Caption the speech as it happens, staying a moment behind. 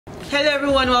Hello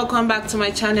everyone, welcome back to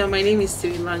my channel. My name is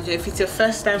Manja. If it's your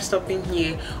first time stopping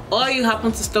here or you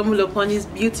happen to stumble upon this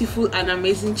beautiful and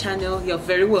amazing channel, you're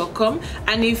very welcome.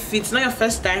 And if it's not your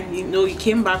first time, you know you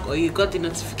came back or you got the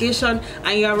notification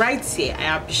and you're right here,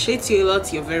 I appreciate you a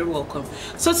lot. You're very welcome.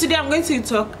 So today I'm going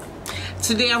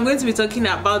to be talking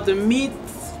about the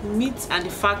myths and the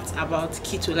facts about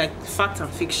keto, like facts and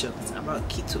fictions about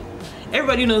keto.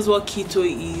 Everybody knows what keto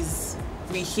is.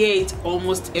 We hear it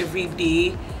almost every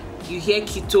day. You hear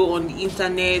keto on the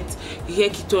internet, you hear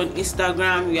keto on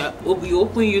Instagram, you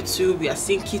open YouTube, you are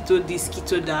seeing keto this,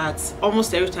 keto that.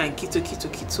 Almost every time,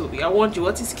 keto. You are wondering,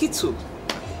 what is keto?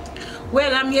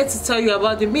 Well, I'm here to tell you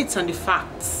about the myths and the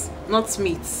facts. Not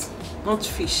meats, not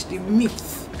fish, the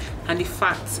myths and the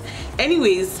facts.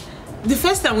 Anyways, the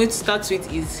first I'm going to start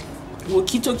with is, will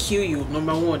keto kill you?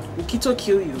 Number one, will keto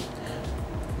kill you?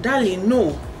 Darling,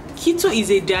 no. Keto is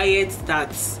a diet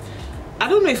that, I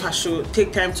don't know if I should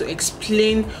take time to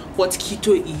explain what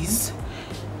keto is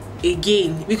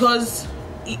again, because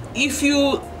if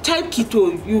you type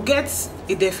keto, you get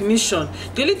a definition.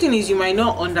 The only thing is you might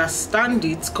not understand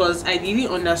it, because I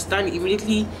didn't understand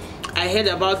immediately I heard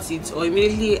about it or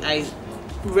immediately I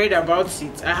read about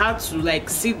it. I had to like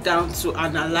sit down to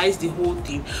analyze the whole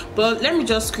thing. But let me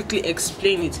just quickly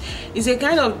explain it. It's a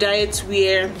kind of diet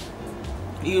where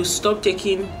you stop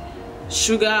taking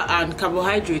sugar and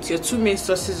carbohydrates, your two main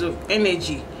sources of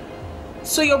energy,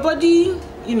 so your body,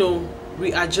 you know,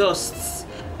 readjusts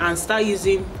and start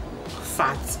using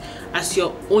fat as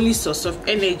your only source of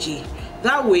energy.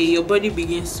 That way your body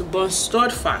begins to burn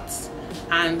stored fat,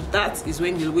 and that is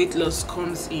when the weight loss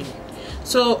comes in.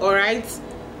 So all right,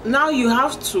 now you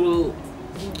have to,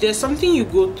 there's something you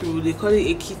go through, they call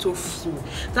it a keto flu.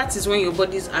 That is when your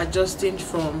body is adjusting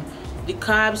from the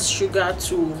carbs, sugar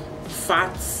to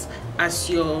fats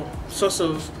as your source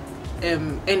of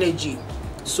energy.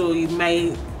 So you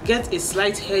might get a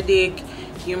slight headache,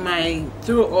 you might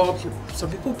throw up,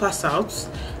 some people pass out.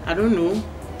 I don't know,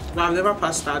 but I've never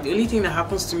passed out. The only thing that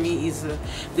happens to me is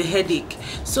the headache.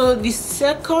 So the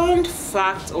second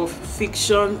fact of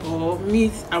fiction or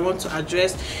myth I want to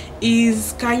address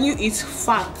is, can you eat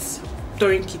fat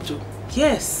during keto?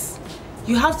 Yes,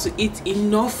 you have to eat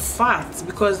enough fat,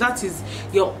 because that is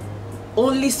your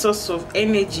only source of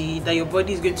energy that your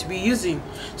body is going to be using.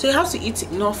 So you have to eat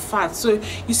enough fat. So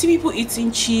you see people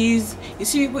eating cheese, you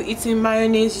see people eating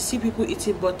mayonnaise, you see people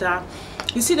eating butter,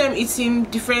 you see them eating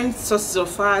different sources of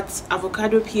fat,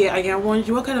 avocado, pear, and you're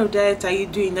wondering, what kind of diet are you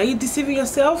doing? Are you deceiving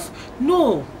yourself?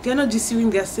 No, they're not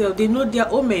deceiving themselves. They know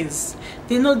their omens,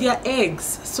 they know their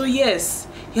eggs. So yes,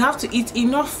 you have to eat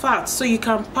enough fat so you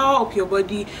can power up your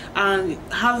body and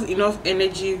have enough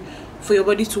energy for your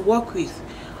body to work with.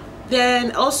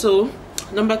 Then also,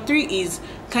 number 3 is,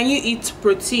 can you eat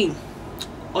protein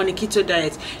on a keto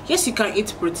diet? Yes, you can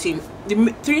eat protein.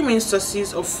 The 3 main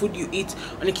sources of food you eat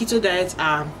on a keto diet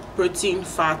are protein,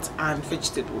 fat, and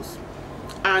vegetables.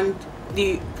 And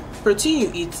the protein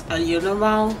you eat are your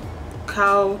normal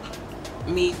cow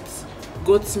meat,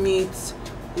 goat meat,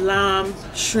 lamb,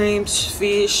 shrimp,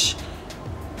 fish,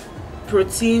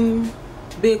 protein,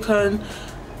 bacon.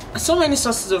 So many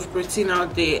sources of protein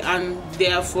out there, and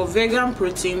for vegan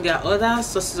protein there are other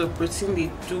sources of protein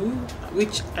they do,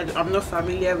 which I'm not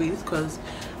familiar with, because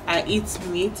I eat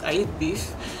meat, I eat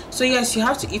beef. So yes, you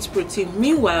have to eat protein.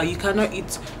 Meanwhile, you cannot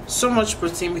eat so much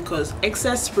protein, because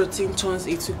excess protein turns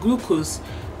into glucose,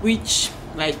 which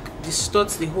like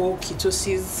distorts the whole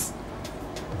ketosis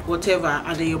whatever,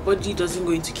 and then your body doesn't go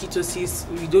into ketosis,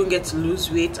 you don't get to lose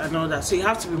weight and all that. So you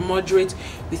have to be moderate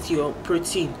with your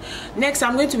protein. Next,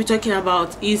 I'm going to be talking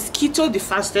about, is keto the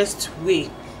fastest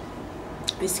way?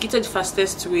 Is keto the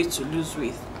fastest way to lose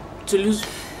weight?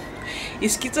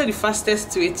 Is keto the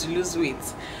fastest way to lose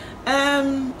weight?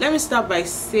 Let me start by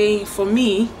saying, for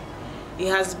me, it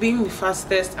has been the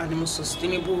fastest and the most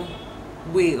sustainable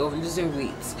way of losing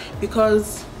weight,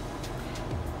 because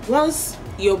once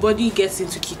your body gets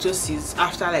into ketosis,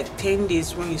 after like 10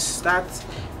 days when you start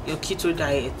your keto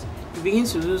diet, you begin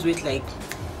to lose weight. Like,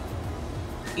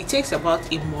 it takes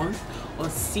about a month or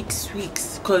 6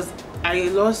 weeks, because I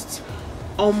lost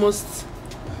almost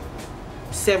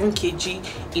 7 kg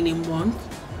in a month,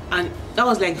 and that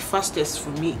was like the fastest for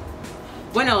me.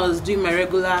 When I was doing my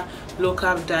regular low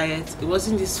carb diet, it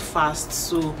wasn't this fast.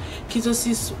 So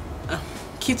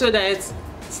keto diet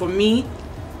for me,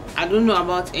 I don't know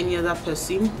about any other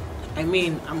person. I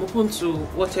mean, I'm open to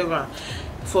whatever.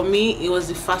 For me, it was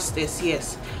the fastest,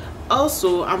 yes.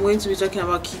 Also, I'm going to be talking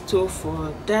about keto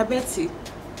for diabetes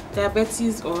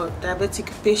or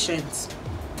diabetic patients.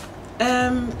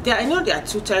 I know there are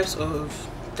 2 types of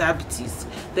diabetes.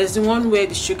 There's the one where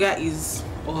the sugar is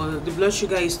or the blood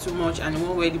sugar is too much, and the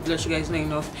one where the blood sugar is not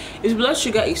enough. If the blood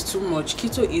sugar is too much,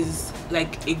 keto is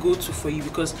like a go-to for you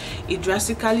because it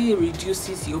drastically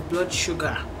reduces your blood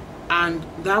sugar, and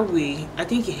that way I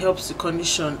think it helps the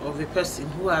condition of a person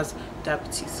who has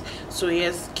diabetes. So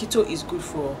yes, keto is good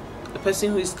for a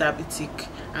person who is diabetic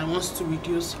and wants to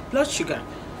reduce blood sugar.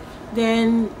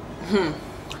 Then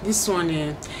this one,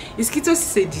 is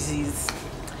ketosis a disease?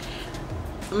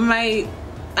 I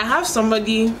have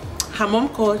somebody, her mom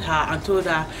called her and told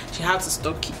her she had to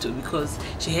stop keto because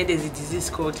she heard there's a disease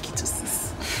called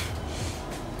ketosis.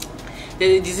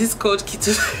 There's a disease called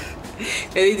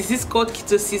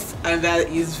ketosis, and that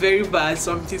is very bad,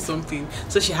 something.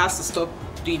 So she has to stop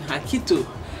doing her keto.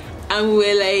 And we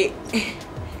were like,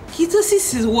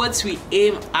 ketosis is what we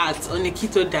aim at on a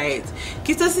keto diet.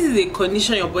 Ketosis is a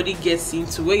condition your body gets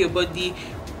into where your brain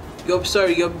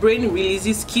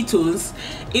releases ketones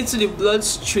into the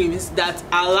bloodstreams that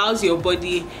allows your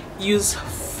body use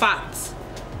fat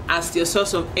as your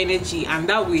source of energy, and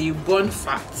that way you burn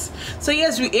fat. So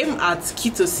yes, we aim at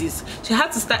ketosis. She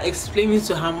had to start explaining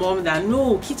to her mom that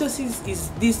no, ketosis is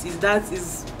this, is that,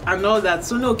 is and all that.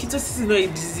 So no, ketosis is not a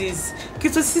disease.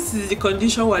 Ketosis is the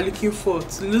condition we're looking for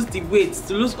to lose the weight,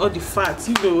 to lose all the fat,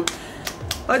 you know,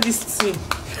 all this thing.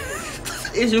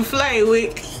 It should fly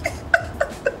away.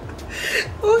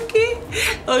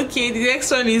 Okay, the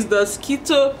next one is, does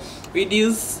keto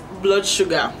reduce blood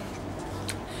sugar?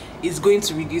 It's going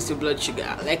to reduce your blood sugar.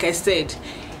 Like I said,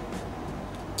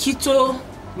 keto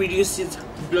reduces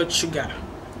blood sugar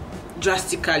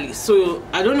drastically. So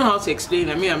I don't know how to explain.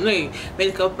 I mean, I'm not a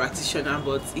medical practitioner,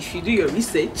 but if you do your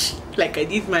research like I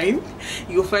did mine,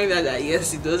 you'll find out that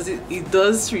yes, it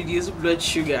does reduce blood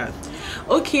sugar.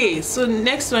 Okay, so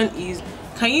next one is,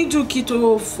 can you do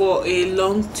keto for a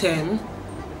long term?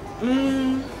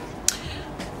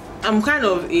 I'm kind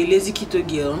of a lazy keto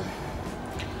girl.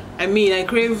 I mean, I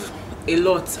crave a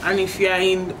lot, and if you are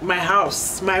in my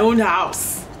house, my own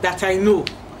house that I know,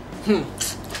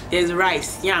 there's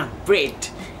rice, yam, bread,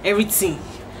 everything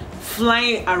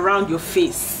flying around your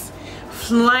face,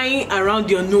 flying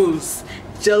around your nose,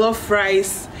 jollof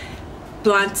rice,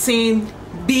 plantain,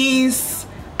 beans.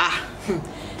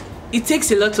 It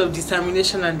takes a lot of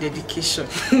determination and dedication.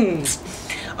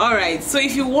 All right, so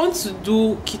if you want to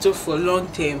do keto for long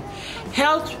term,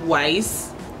 health wise,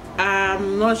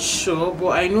 I'm not sure, but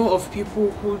I know of people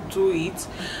who do it.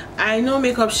 I know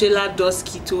Makeup Shayla does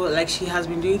keto, like she has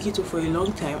been doing keto for a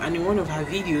long time, and in one of her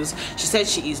videos she said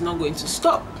she is not going to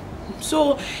stop.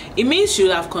 So it means she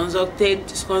would have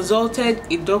consulted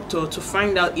a doctor to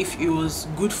find out if it was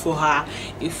good for her,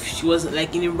 if she was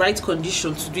like in the right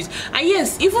condition to do it. And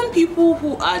yes, even people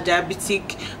who are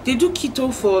diabetic, they do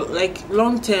keto for like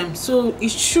long term, so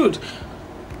it should,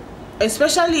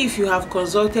 especially if you have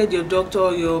consulted your doctor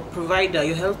or your provider,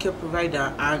 your healthcare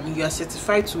provider, and you are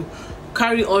certified to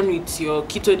carry on with your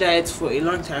keto diet for a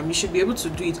long time, you should be able to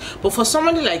do it. But for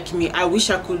somebody like me, I wish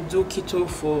I could do keto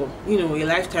for, you know, a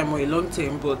lifetime or a long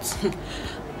term, but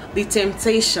the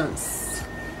temptations.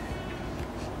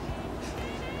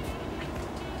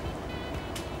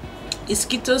 Is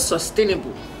keto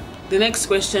sustainable? The next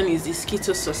question is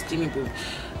keto sustainable?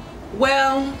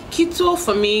 Well, keto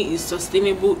for me is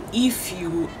sustainable if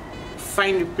you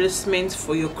find replacements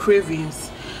for your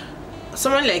cravings.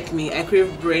 Someone like me, I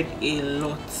crave bread a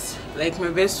lot. Like my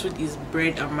best food is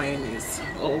bread and mayonnaise,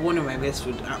 or one of my best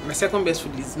food. My second best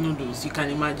food is noodles. You can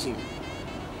imagine.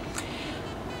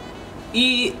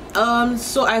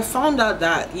 So I found out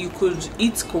that you could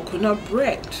eat coconut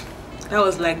bread. That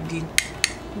was like the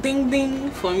ding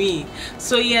ding for me.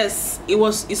 So yes,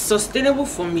 it's sustainable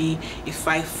for me if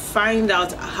I find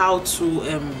out how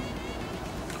to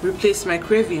replace my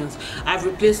cravings. I've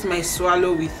replaced my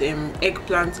swallow with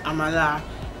eggplant amala,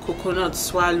 coconut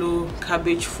swallow,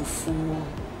 cabbage fufu.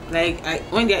 Like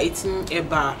when they're eating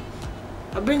eba,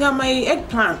 I bring out my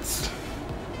eggplant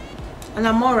and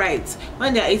I'm all right.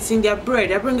 When they're eating their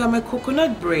bread, I bring out my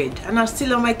coconut bread and I'm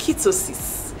still on my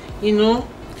ketosis, you know.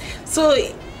 So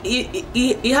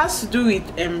it has to do with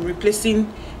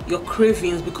replacing your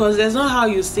cravings, because there's not how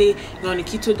you say you're on a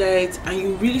keto diet and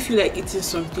you really feel like eating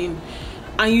something,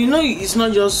 and you know it's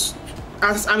not just,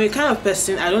 as I'm a kind of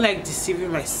person, I don't like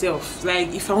deceiving myself.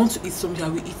 Like if I want to eat something, I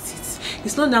will eat it.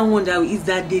 It's not that one that I will eat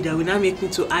that day that will not make me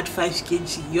to add 5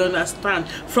 kg. You understand?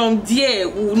 From there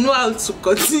we'll know how to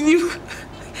continue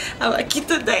our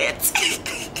keto diet.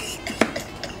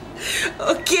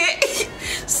 Okay,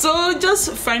 so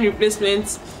just find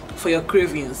replacements for your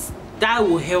cravings. That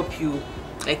will help you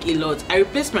like a lot. I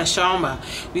replaced my shawarma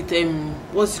with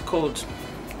what's it called,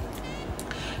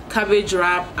 cabbage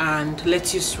wrap and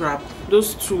lettuce wrap.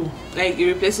 those two, like it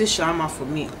replaces shawarma for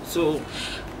me. So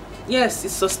yes,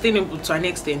 it's sustainable to an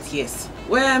extent, yes.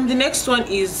 Well, the next one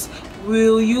is,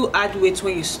 will you add weight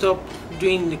when you stop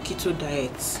doing the keto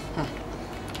diet?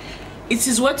 It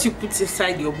is what you put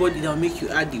inside your body that will make you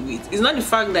add the weight. It's not the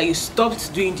fact that you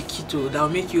stopped doing the keto that will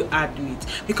make you add weight.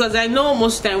 Because I know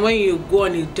most time when you go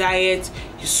on a diet,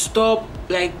 you stop,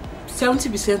 like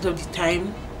 70% of the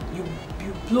time you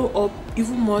blow up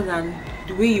even more than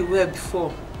the way you were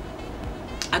before.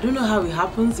 I don't know how it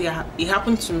happens. Yeah, it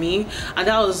happened to me, and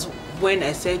that was when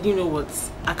I said, you know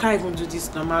what, I can't even do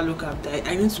this normal low carb diet.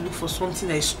 I need to look for something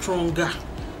that is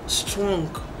strong.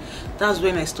 That's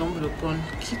when I stumbled upon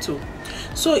keto.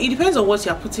 So it depends on what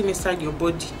you're putting inside your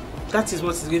body. That is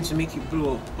what is going to make you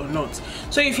blow up or not.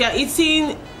 So if you're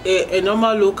eating a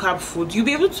normal low carb food, you'll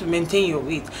be able to maintain your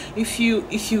weight. If you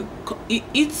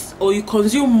eat or you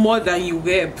consume more than you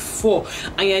were before,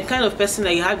 and you're the kind of person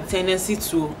that you have the tendency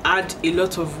to add a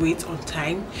lot of weight on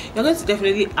time, you're going to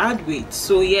definitely add weight.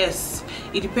 So yes,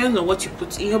 it depends on what you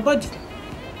put in your body.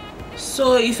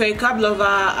 So if you're a carb lover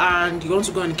and you want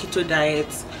to go on a keto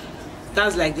diet,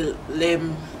 that's like the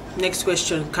next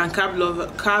question. Can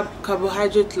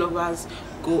carbohydrate lovers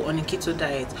go on a keto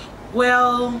diet?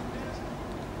 Well,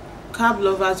 carb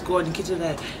lovers go on a keto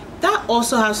diet. That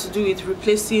also has to do with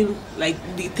replacing like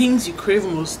the things you crave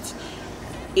most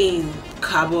in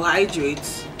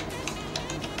carbohydrates.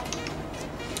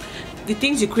 The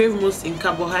things you crave most in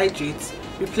carbohydrates,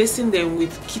 replacing them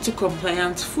with keto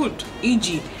compliant food,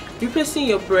 e.g. replacing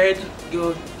your bread,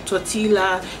 your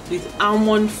tortilla with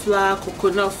almond flour,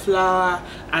 coconut flour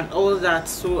and all that.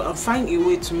 So I'll find a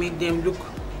way to make them look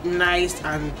nice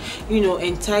and, you know,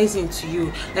 enticing to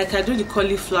you. Like I do the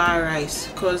cauliflower rice,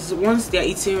 because once they're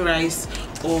eating rice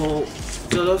or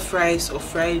jollof rice or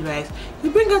fried rice,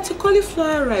 you bring out a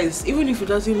cauliflower rice. Even if it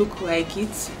doesn't look like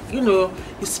it, you know,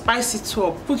 you spice it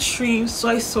up, put shrimp,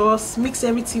 soy sauce, mix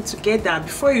everything together.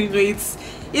 Before you know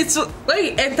it's when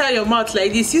you enter your mouth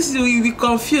like this, you'll be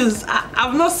confused.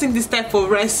 I've not seen this type of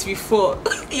rice before.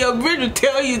 Your brain will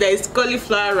tell you that it's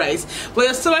cauliflower rice, but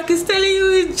your stomach is telling you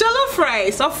it's jollof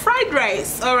rice or fried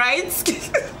rice. All right.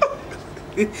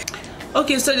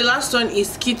 Okay, so the last one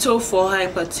is keto for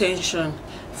hypertension.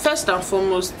 First and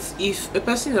foremost, if a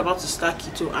person is about to start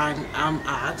keto and I'm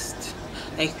asked,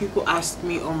 like people ask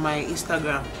me on my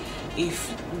Instagram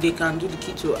if they can do the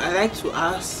keto, I like to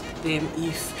ask them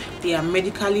if they are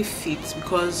medically fit,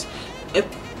 because a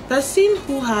person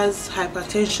who has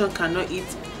hypertension cannot eat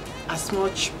as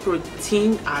much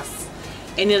protein as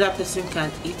any other person can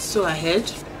eat. So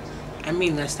ahead, I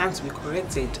mean, I stand to be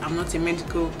corrected. I'm not a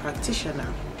medical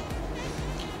practitioner.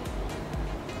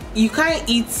 You can't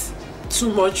eat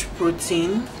too much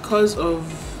protein because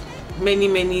of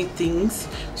many things.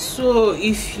 So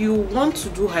if you want to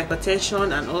do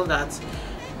hypertension and all that,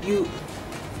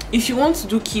 if you want to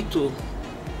do keto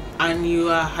and you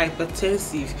are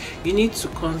hypertensive, you need to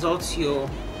consult your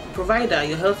provider,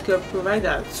 your healthcare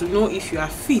provider, to know if you are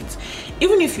fit.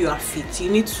 Even if you are fit, you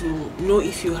need to know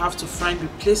if you have to find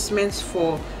replacements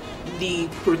for the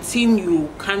protein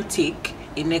you can't take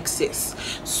in excess.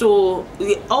 So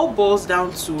it all boils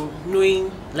down to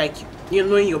knowing, like, you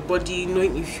knowing your body,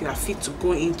 knowing if you are fit to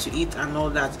go into it and all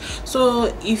that.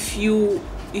 So if you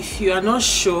are not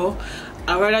sure,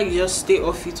 I'd rather you just stay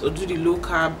off it or do the low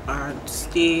carb and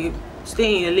stay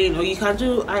in your lane. Or you can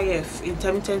do IF,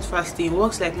 intermittent fasting. It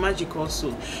works like magic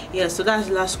also. Yeah, so that's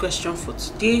the last question for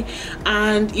today.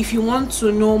 And if you want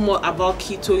to know more about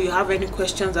keto, you have any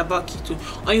questions about keto,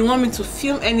 or you want me to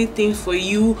film anything for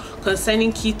you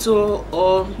concerning keto,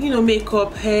 or, you know,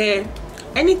 makeup, hair,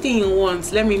 anything you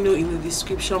want, let me know in the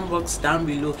description box down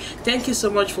below. Thank you so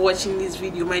much for watching this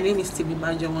video. My name is Timi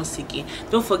Banja once again.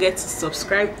 Don't forget to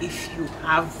subscribe if you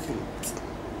haven't.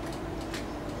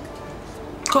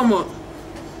 Come on,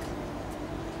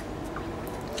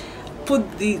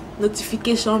 put the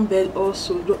notification bell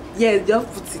also. Yes,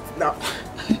 just put it now.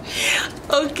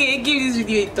 Okay, give this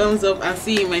video a thumbs up and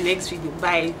see you in my next video.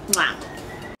 Bye. Mwah.